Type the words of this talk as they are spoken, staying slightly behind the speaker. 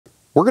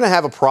We're gonna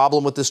have a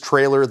problem with this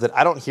trailer that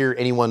I don't hear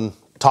anyone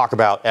talk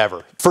about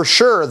ever. For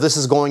sure, this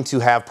is going to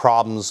have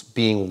problems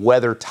being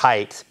weather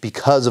tight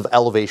because of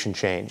elevation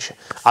change.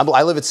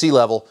 I live at sea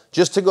level.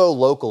 Just to go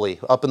locally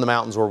up in the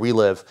mountains where we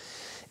live,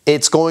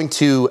 it's going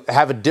to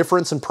have a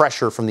difference in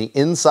pressure from the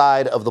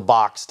inside of the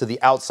box to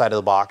the outside of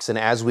the box. And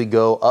as we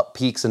go up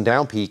peaks and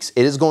down peaks,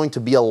 it is going to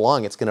be a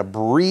lung. It's gonna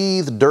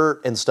breathe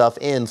dirt and stuff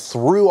in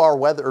through our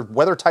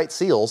weather tight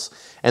seals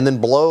and then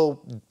blow,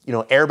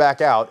 air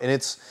back out. And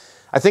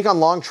I think on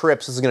long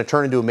trips, this is gonna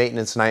turn into a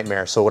maintenance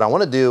nightmare. So what I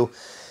wanna do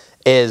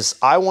is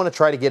I wanna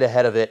try to get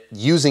ahead of it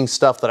using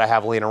stuff that I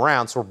have laying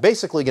around. So we're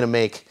basically gonna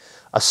make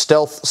a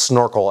stealth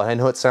snorkel. And I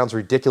know it sounds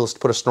ridiculous to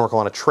put a snorkel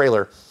on a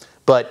trailer,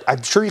 but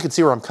I'm sure you can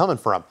see where I'm coming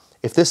from.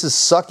 If this is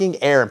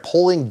sucking air and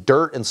pulling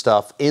dirt and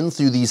stuff in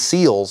through these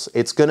seals,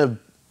 it's gonna,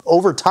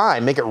 over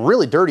time, make it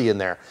really dirty in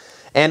there.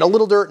 And a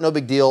little dirt, no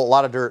big deal. A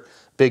lot of dirt,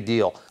 big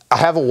deal. I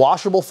have a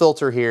washable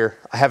filter here.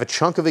 I have a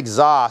chunk of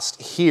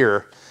exhaust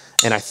here.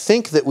 And I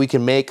think that we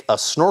can make a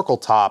snorkel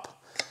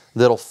top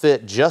that'll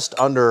fit just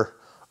under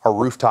our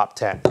rooftop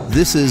tent.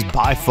 This is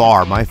by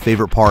far my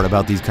favorite part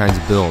about these kinds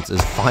of builds, is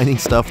finding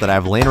stuff that I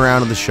have laying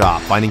around in the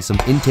shop, finding some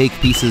intake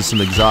pieces, some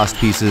exhaust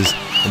pieces,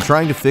 and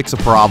trying to fix a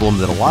problem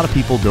that a lot of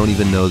people don't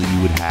even know that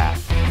you would have.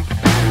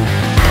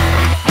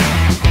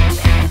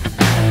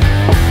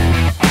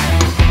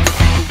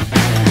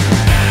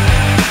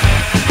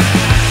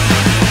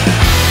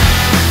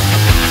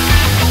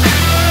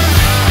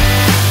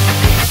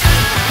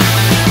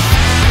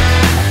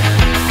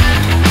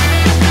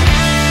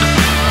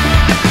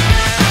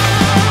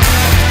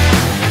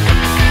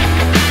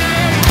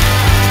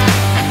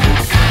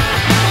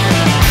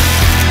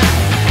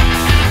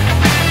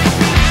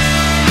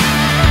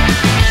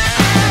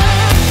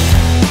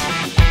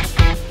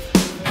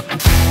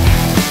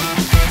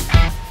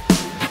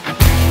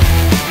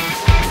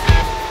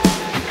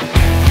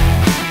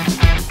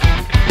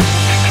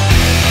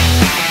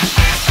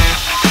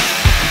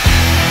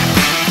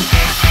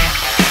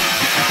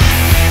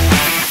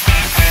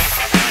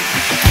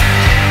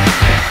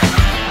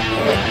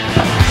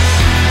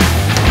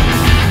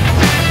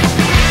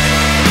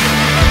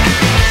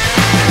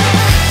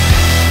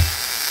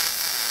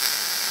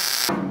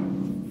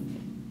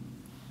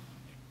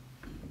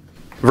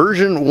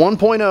 Version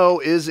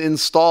 1.0 is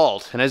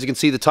installed, and as you can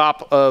see, the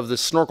top of the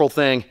snorkel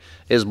thing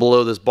is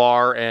below this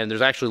bar, and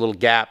there's actually a little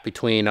gap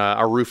between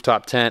our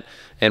rooftop tent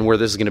and where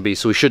this is going to be,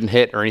 so we shouldn't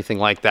hit or anything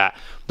like that.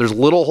 There's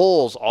little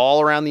holes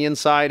all around the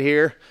inside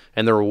here,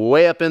 and they're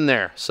way up in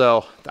there,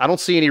 so I don't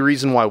see any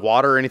reason why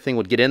water or anything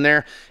would get in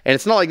there. And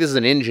it's not like this is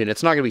an engine.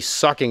 It's not going to be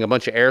sucking a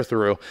bunch of air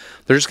through.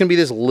 There's just going to be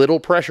this little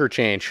pressure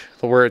change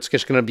where it's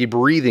just going to be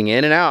breathing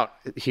in and out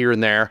here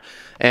and there,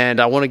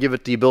 and I want to give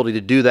it the ability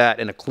to do that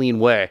in a clean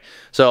way.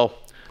 So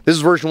this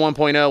is version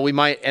 1.0. We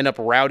might end up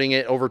routing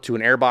it over to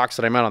an air box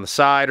that I mount on the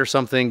side or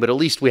something, but at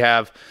least we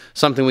have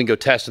something we can go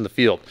test in the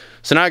field.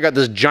 So now I got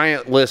this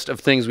giant list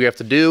of things we have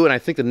to do, and I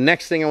think the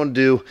next thing I want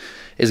to do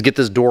is get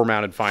this door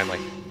mounted finally.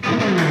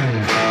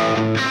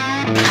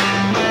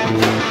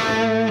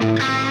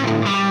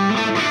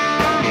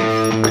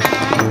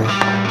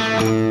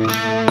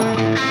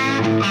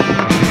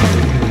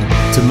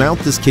 To mount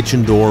this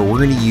kitchen door, we're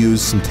going to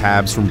use some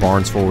tabs from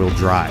Barnes 4-wheel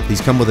drive.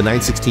 These come with a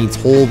 9/16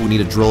 hole. We need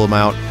to drill them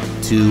out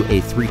to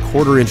a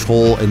 3/4 inch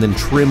hole and then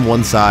trim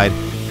one side,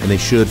 and they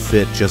should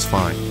fit just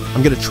fine.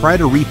 I'm going to try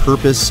to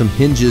repurpose some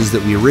hinges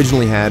that we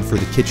originally had for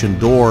the kitchen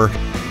door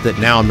that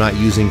now I'm not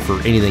using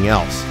for anything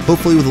else.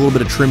 Hopefully with a little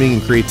bit of trimming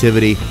and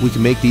creativity, we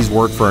can make these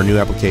work for our new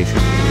application.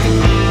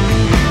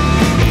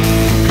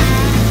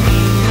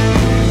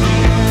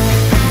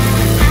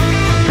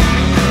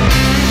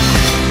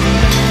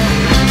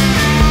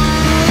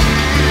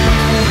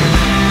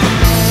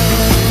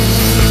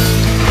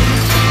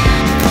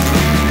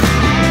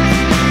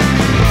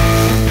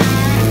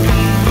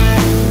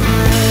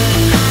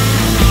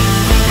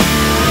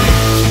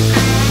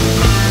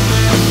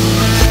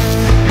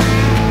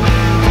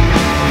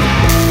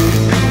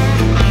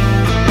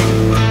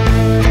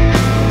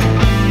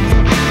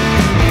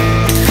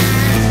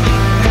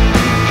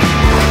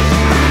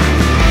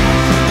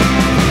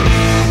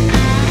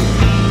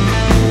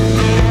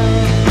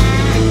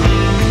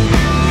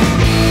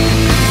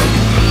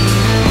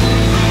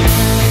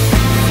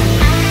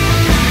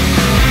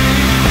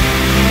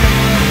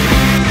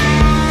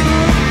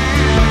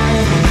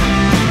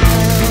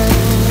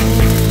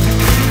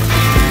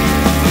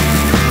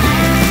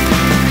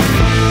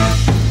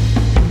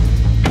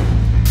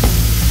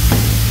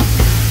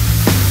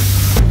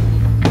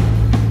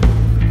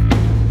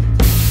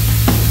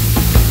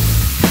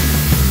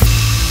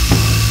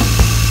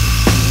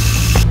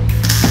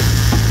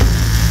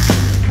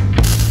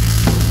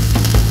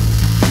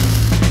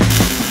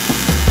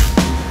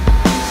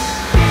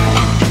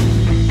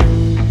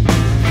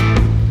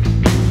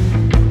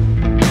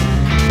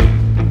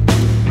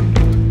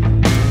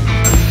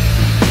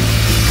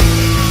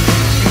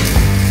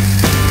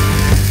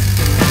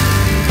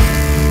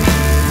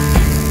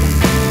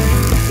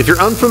 If you're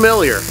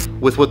unfamiliar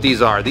with what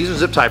these are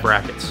zip tie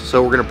brackets.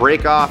 So we're gonna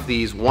break off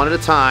these one at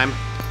a time.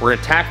 We're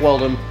gonna tack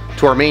weld them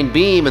to our main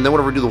beam, and then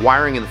whenever we do the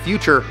wiring in the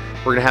future,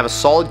 we're gonna have a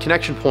solid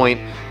connection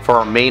point for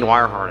our main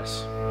wire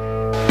harness.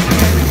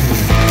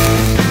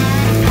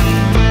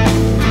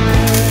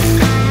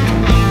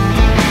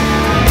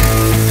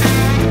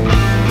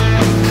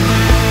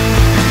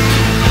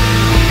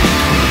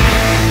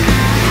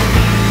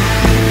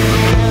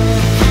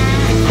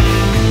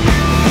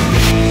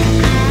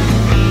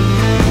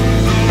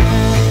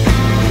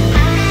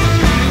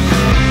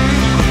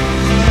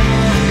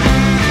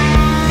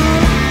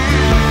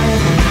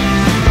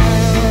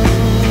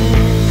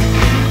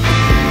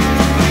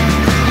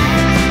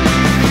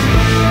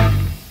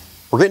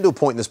 We're getting to a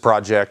point in this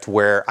project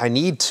where I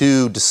need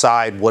to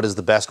decide what is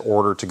the best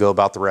order to go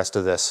about the rest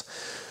of this.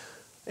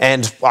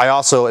 And I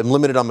also am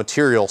limited on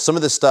material. Some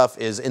of this stuff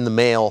is in the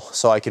mail,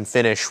 so I can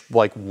finish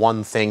like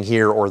one thing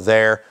here or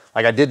there.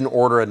 Like I didn't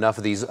order enough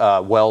of these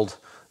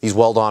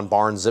weld-on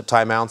Barnes zip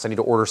tie mounts. I need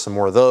to order some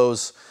more of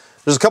those.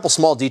 There's a couple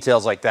small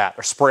details like that.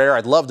 Our sprayer,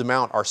 I'd love to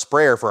mount our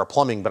sprayer for our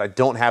plumbing, but I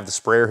don't have the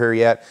sprayer here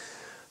yet.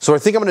 So what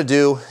I think I'm gonna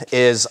do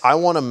is I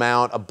wanna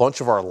mount a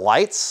bunch of our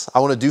lights. I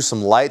wanna do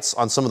some lights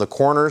on some of the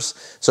corners.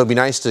 So it'd be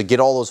nice to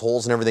get all those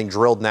holes and everything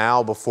drilled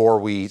now before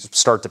we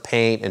start to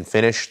paint and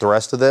finish the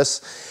rest of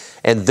this.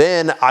 And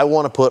then I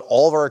wanna put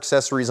all of our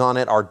accessories on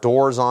it, our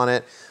doors on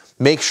it,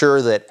 make sure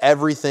that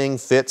everything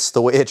fits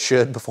the way it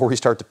should before we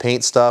start to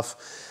paint stuff.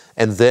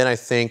 And then I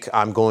think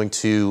I'm going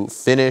to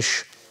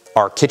finish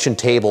our kitchen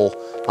table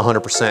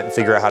 100% and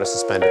figure out how to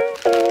suspend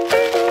it.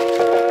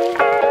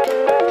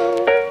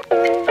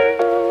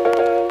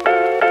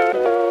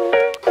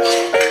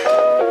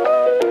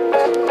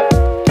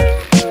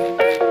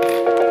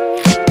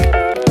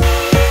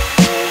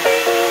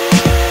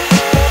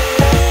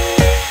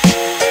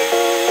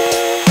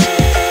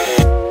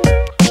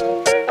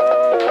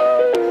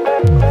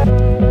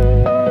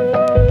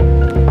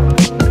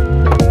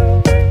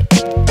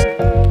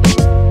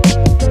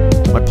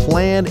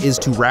 Is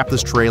to wrap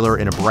this trailer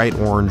in a bright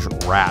orange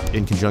wrap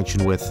in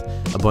conjunction with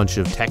a bunch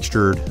of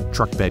textured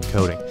truck bed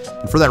coating.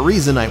 And for that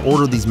reason, I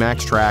ordered these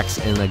Max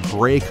Trax in a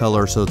gray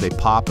color so that they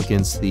pop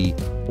against the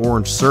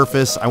orange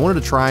surface. I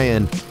wanted to try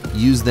and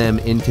use them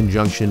in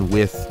conjunction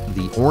with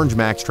the orange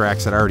Max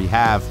Trax that I already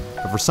have,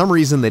 but for some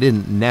reason they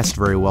didn't nest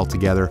very well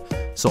together,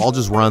 so I'll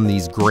just run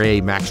these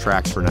gray Max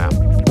Trax for now.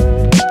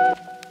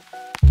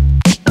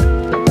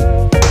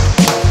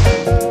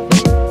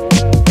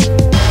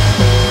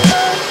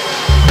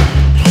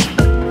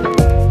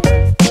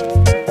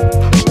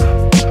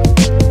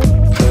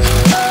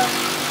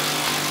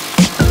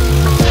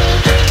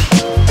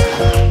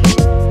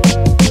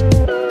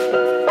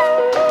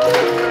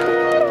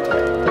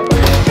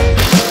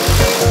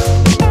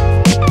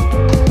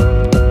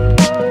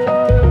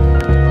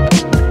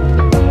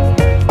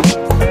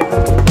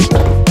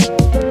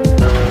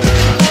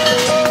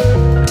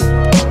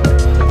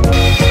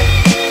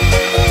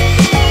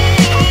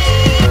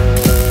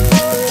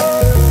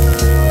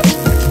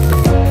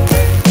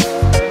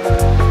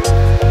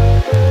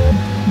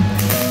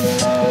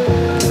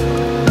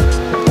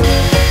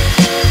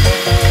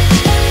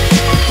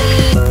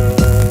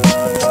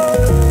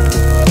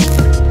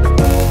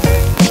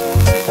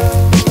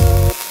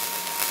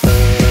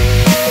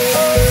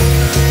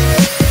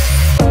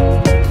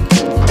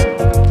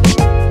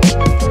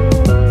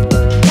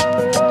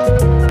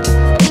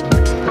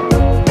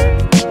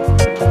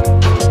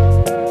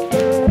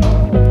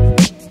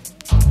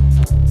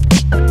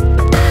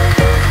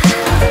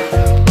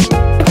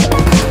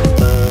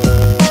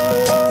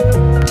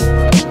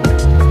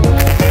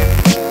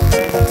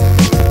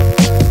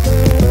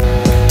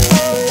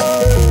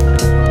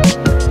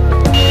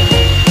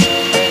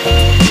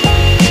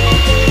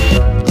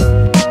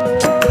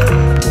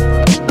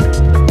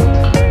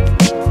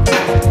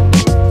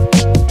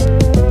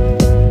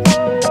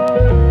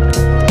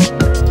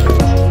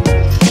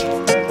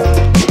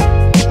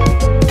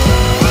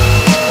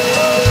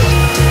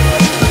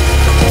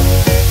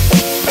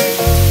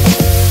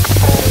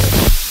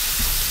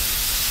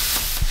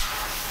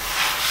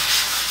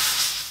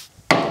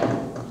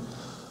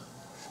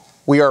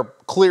 We are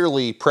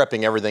clearly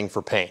prepping everything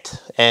for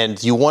paint,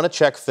 and you want to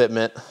check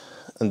fitment,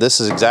 and this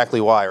is exactly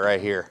why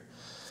right here.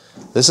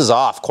 This is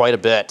off quite a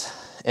bit,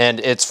 and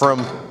it's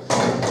from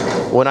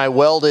when I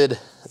welded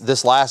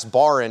this last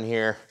bar in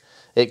here,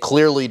 it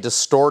clearly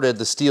distorted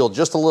the steel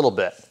just a little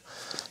bit.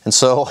 And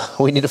so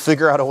we need to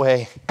figure out a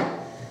way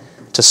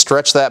to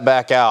stretch that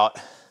back out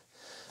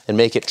and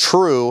make it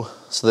true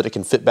so that it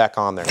can fit back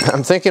on there.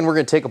 I'm thinking we're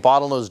gonna take a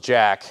bottlenose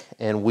jack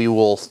and we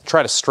will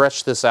try to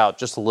stretch this out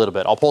just a little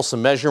bit. I'll pull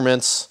some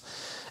measurements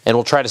and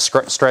we'll try to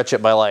stretch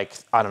it by like,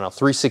 I don't know,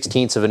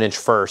 3/16 of an inch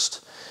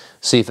first,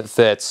 see if it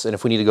fits, and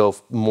if we need to go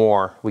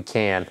more, we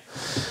can.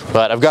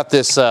 But I've got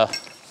this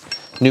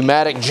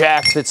pneumatic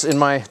jack that's in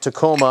my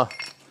Tacoma.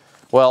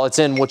 Well, it's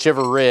in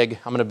whichever rig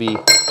I'm gonna be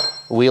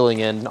wheeling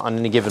in on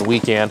any given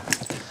weekend.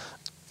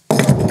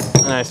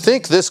 And I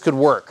think this could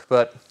work,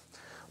 but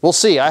we'll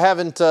see. I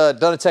haven't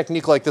done a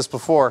technique like this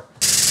before.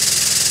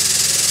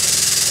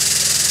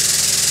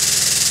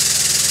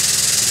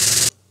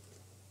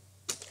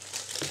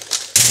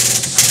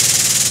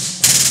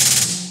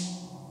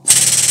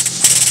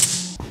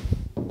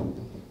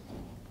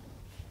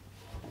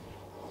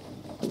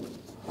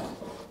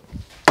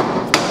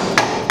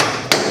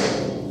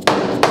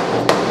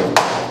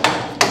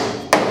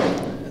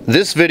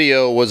 This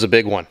video was a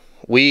big one.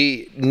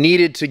 We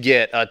needed to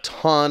get a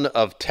ton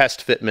of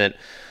test fitment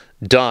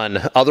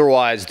done.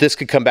 Otherwise, this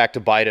could come back to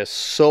bite us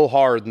so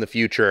hard in the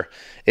future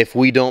if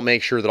we don't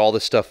make sure that all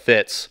this stuff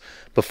fits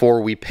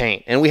before we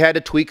paint. And we had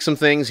to tweak some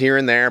things here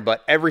and there,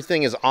 but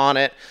everything is on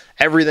it.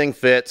 Everything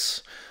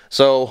fits.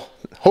 So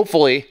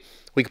hopefully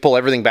we can pull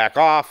everything back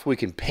off. We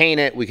can paint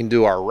it. We can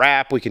do our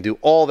wrap. We can do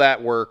all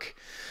that work.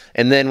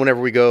 And then whenever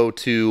we go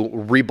to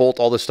rebolt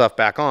all this stuff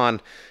back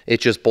on,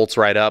 it just bolts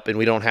right up and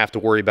we don't have to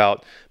worry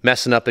about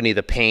messing up any of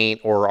the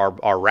paint or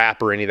our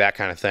wrap or any of that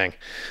kind of thing.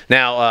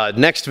 Now,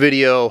 next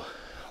video,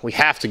 we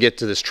have to get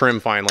to this trim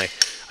finally.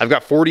 I've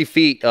got 40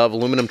 feet of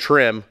aluminum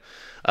trim,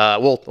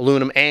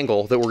 aluminum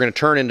angle that we're gonna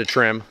turn into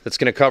trim that's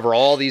gonna cover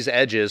all these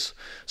edges.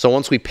 So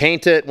once we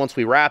paint it, once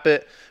we wrap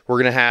it, we're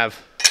gonna have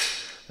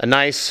a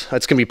nice,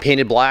 it's gonna be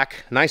painted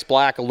black, nice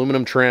black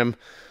aluminum trim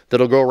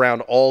that'll go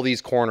around all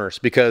these corners,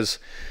 because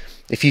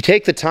if you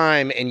take the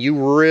time and you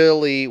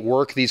really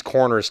work these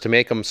corners to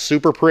make them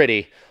super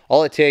pretty,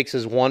 all it takes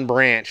is one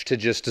branch to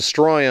just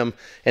destroy them,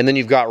 and then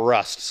you've got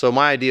rust. So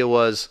my idea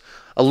was,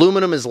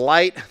 aluminum is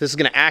light, this is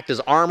gonna act as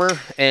armor,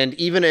 and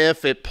even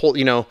if it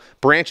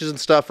branches and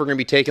stuff are gonna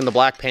be taking the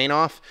black paint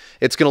off,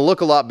 it's gonna look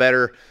a lot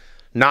better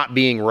not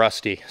being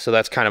rusty. So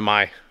that's kind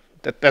of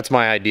that's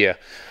my idea.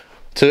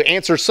 To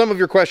answer some of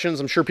your questions,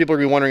 I'm sure people are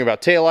gonna be wondering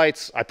about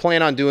taillights. I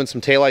plan on doing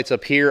some taillights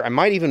up here. I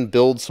might even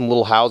build some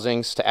little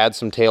housings to add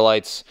some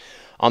taillights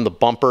on the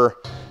bumper.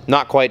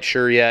 Not quite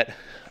sure yet.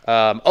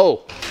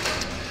 Oh,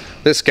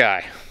 this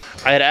guy.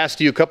 I had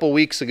asked you a couple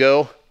weeks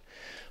ago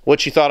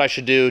what you thought I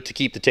should do to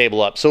keep the table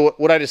up. So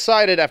what I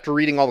decided after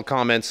reading all the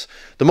comments,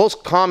 the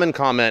most common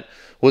comment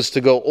was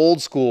to go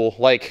old school,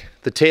 like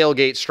the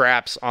tailgate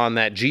straps on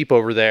that Jeep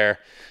over there,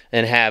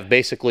 and have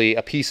basically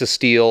a piece of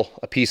steel,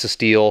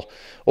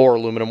 or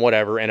aluminum,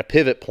 whatever, and a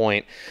pivot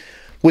point.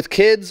 With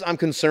kids, I'm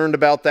concerned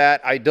about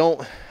that. I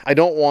don't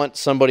want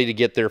somebody to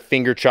get their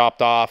finger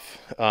chopped off,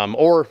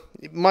 or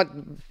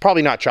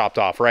probably not chopped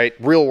off, right?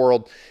 Real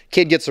world,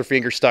 kid gets their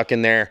finger stuck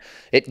in there,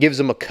 it gives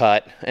them a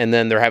cut, and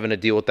then they're having to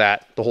deal with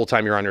that the whole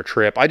time you're on your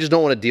trip. I just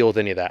don't want to deal with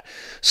any of that.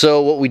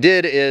 So what we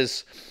did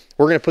is,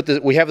 we're gonna put this,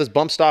 we have this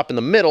bump stop in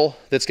the middle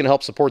that's gonna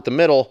help support the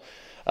middle.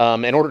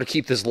 In order to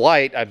keep this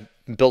light, I've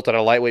built it out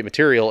of lightweight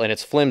material and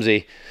it's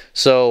flimsy.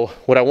 So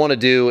what I want to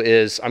do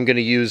is I'm going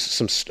to use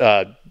some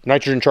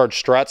nitrogen charged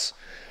struts.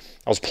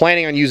 I was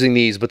planning on using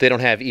these, but they don't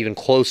have even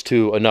close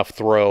to enough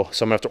throw,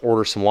 so I'm gonna have to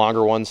order some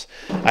longer ones.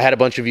 I had a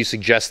bunch of you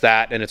suggest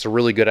that, and it's a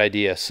really good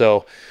idea.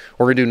 So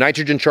we're gonna do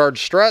nitrogen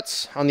charged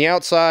struts on the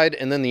outside,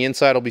 and then the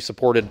inside will be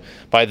supported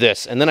by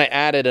this. And then I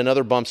added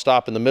another bump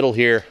stop in the middle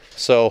here,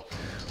 so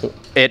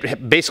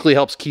it basically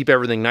helps keep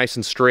everything nice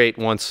and straight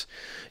once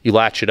you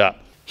latch it up.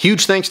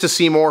 Huge thanks to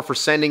Seymour for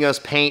sending us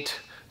paint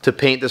to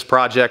paint this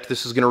project.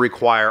 This is gonna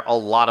require a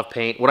lot of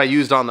paint. What I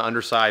used on the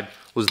underside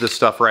was this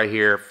stuff right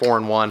here,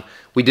 4-in-1.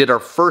 We did our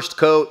first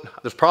coat.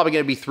 There's probably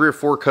gonna be 3 or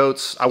 4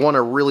 coats. I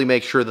wanna really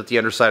make sure that the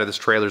underside of this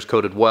trailer is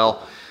coated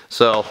well.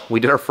 So we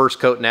did our first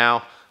coat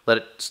now, let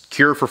it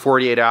cure for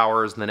 48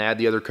 hours, and then add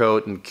the other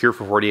coat and cure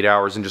for 48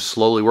 hours, and just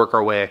slowly work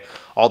our way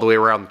all the way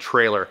around the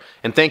trailer.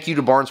 And thank you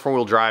to Barnes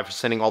 4-Wheel Drive for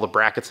sending all the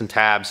brackets and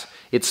tabs.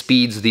 It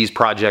speeds these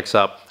projects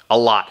up a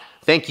lot.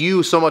 Thank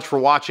you so much for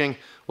watching.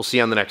 We'll see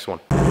you on the next one.